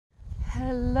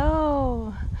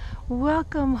Hello,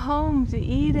 welcome home to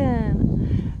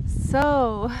Eden.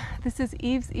 So, this is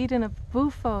Eve's Eden of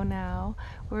Bufo now.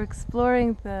 We're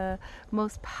exploring the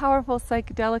most powerful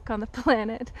psychedelic on the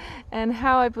planet and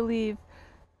how I believe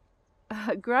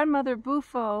Grandmother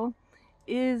Bufo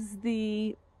is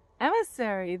the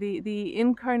emissary, the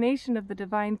incarnation of the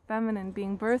divine feminine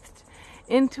being birthed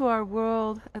into our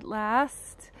world at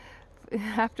last,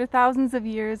 after thousands of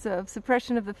years of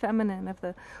suppression of the feminine, of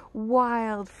the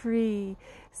wild, free,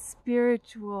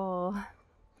 spiritual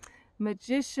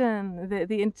magician,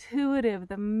 the intuitive,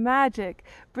 the magic,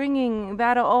 bringing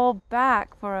that all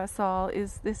back for us all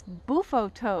is this Bufo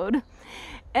toad.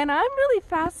 And I'm really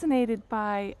fascinated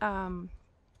by, I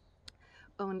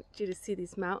want you to see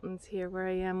these mountains here where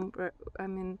I am.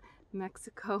 I'm in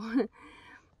Mexico.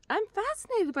 I'm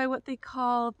fascinated by what they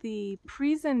call the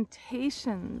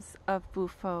presentations of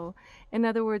Bufo. In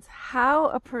other words, how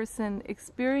a person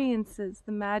experiences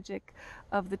the magic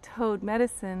of the toad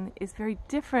medicine is very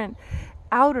different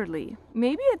outwardly.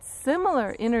 Maybe it's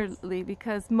similar inwardly,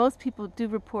 because most people do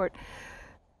report,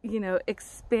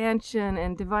 expansion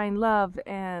and divine love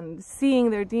and seeing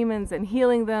their demons and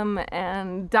healing them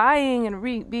and dying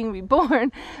and being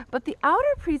reborn. But the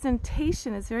outer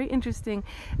presentation is very interesting.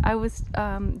 I was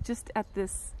just at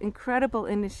this incredible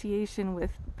initiation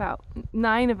with about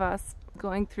 9 of us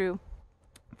going through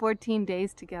 14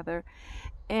 days together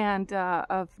and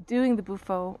of doing the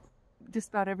Bufo just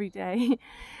about every day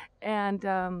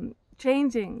and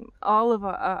changing all of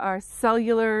our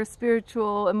cellular,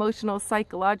 spiritual, emotional,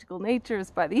 psychological natures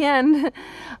by the end.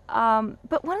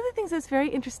 But one of the things that's very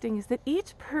interesting is that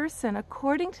each person,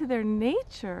 according to their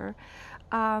nature,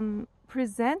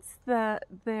 presents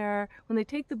when they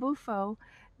take the Bufo,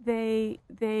 they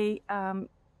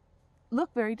look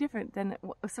very different than.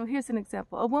 So here's an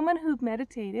example. A woman who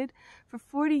meditated for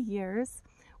 40 years,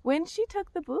 when she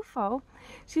took the Bufo,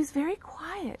 she was very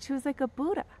quiet. She was like a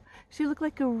Buddha. She looked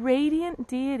like a radiant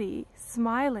deity,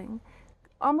 smiling,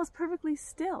 almost perfectly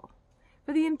still.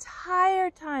 For the entire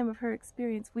time of her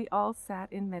experience, we all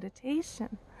sat in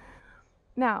meditation.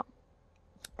 Now,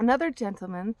 another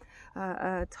gentleman,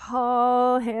 a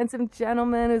tall, handsome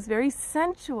gentleman who's very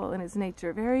sensual in his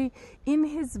nature, very in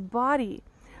his body.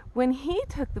 When he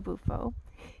took the Bufo,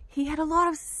 he had a lot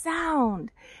of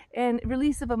sound and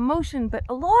release of emotion, but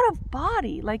a lot of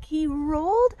body. Like he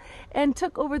rolled and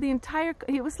took over the entire,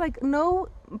 it was like no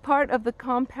part of the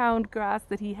compound grass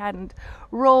that he hadn't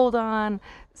rolled on,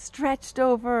 stretched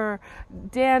over,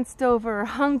 danced over,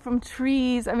 hung from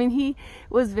trees. I mean, he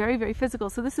was very, very physical.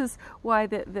 So this is why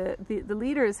the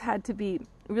leaders had to be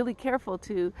really careful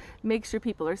to make sure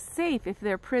people are safe. If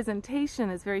their presentation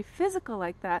is very physical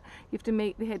like that,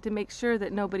 they had to make sure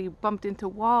that nobody bumped into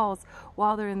walls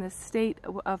while they're in this state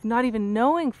of not even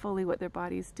knowing fully what their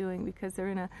body's doing, because they're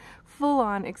in a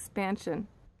full-on expansion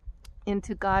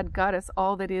into God, Goddess,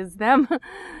 all that is them.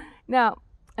 Now,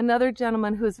 another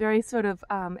gentleman who is very sort of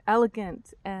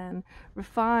elegant and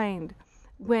refined,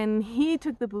 when he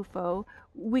took the Bufo,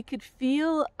 we could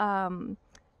feel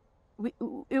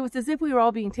it was as if we were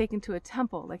all being taken to a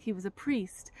temple, like he was a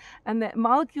priest, and the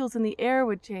molecules in the air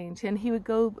would change, and he would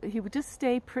just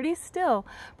stay pretty still,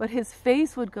 but his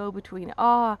face would go between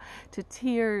awe to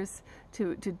tears,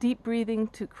 to deep breathing,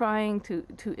 to crying, to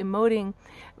emoting,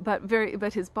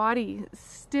 but his body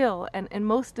still, and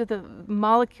most of the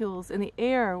molecules in the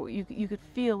air, you could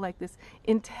feel like this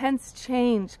intense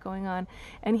change going on.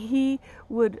 And he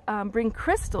would bring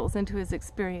crystals into his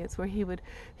experience, where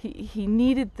he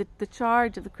needed the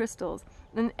charge of the crystals.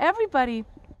 And everybody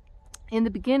in the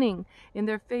beginning, in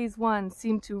their phase 1,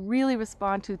 seemed to really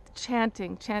respond to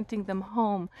chanting them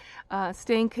home,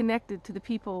 staying connected to the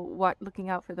people looking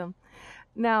out for them.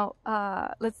 Now,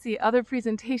 let's see, other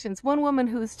presentations. One woman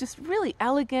who's just really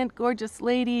elegant, gorgeous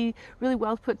lady, really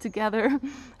well put together.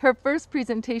 Her first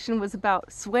presentation was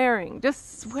about swearing,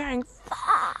 just swearing,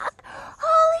 fuck,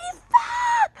 holy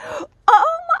fuck,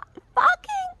 oh my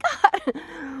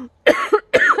fucking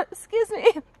God. Excuse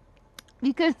me.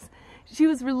 Because she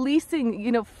was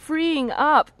releasing, freeing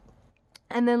up.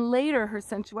 And then later her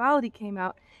sensuality came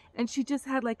out, and she just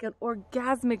had like an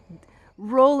orgasmic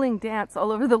rolling dance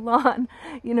all over the lawn,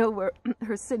 where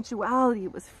her sensuality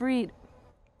was freed.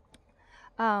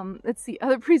 Let's see,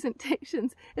 other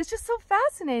presentations. It's just so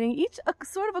fascinating, each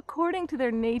sort of according to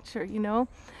their nature,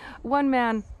 One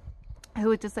man who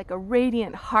was just like a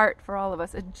radiant heart for all of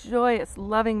us, a joyous,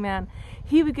 loving man.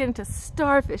 He would get into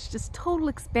starfish, just total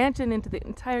expansion into the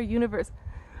entire universe.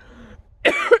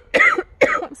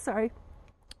 I'm sorry.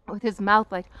 With his mouth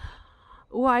like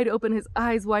wide open, his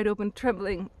eyes wide open,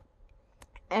 trembling.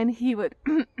 And he would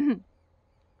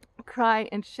cry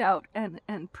and shout and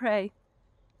pray.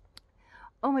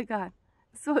 Oh my God,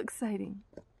 so exciting.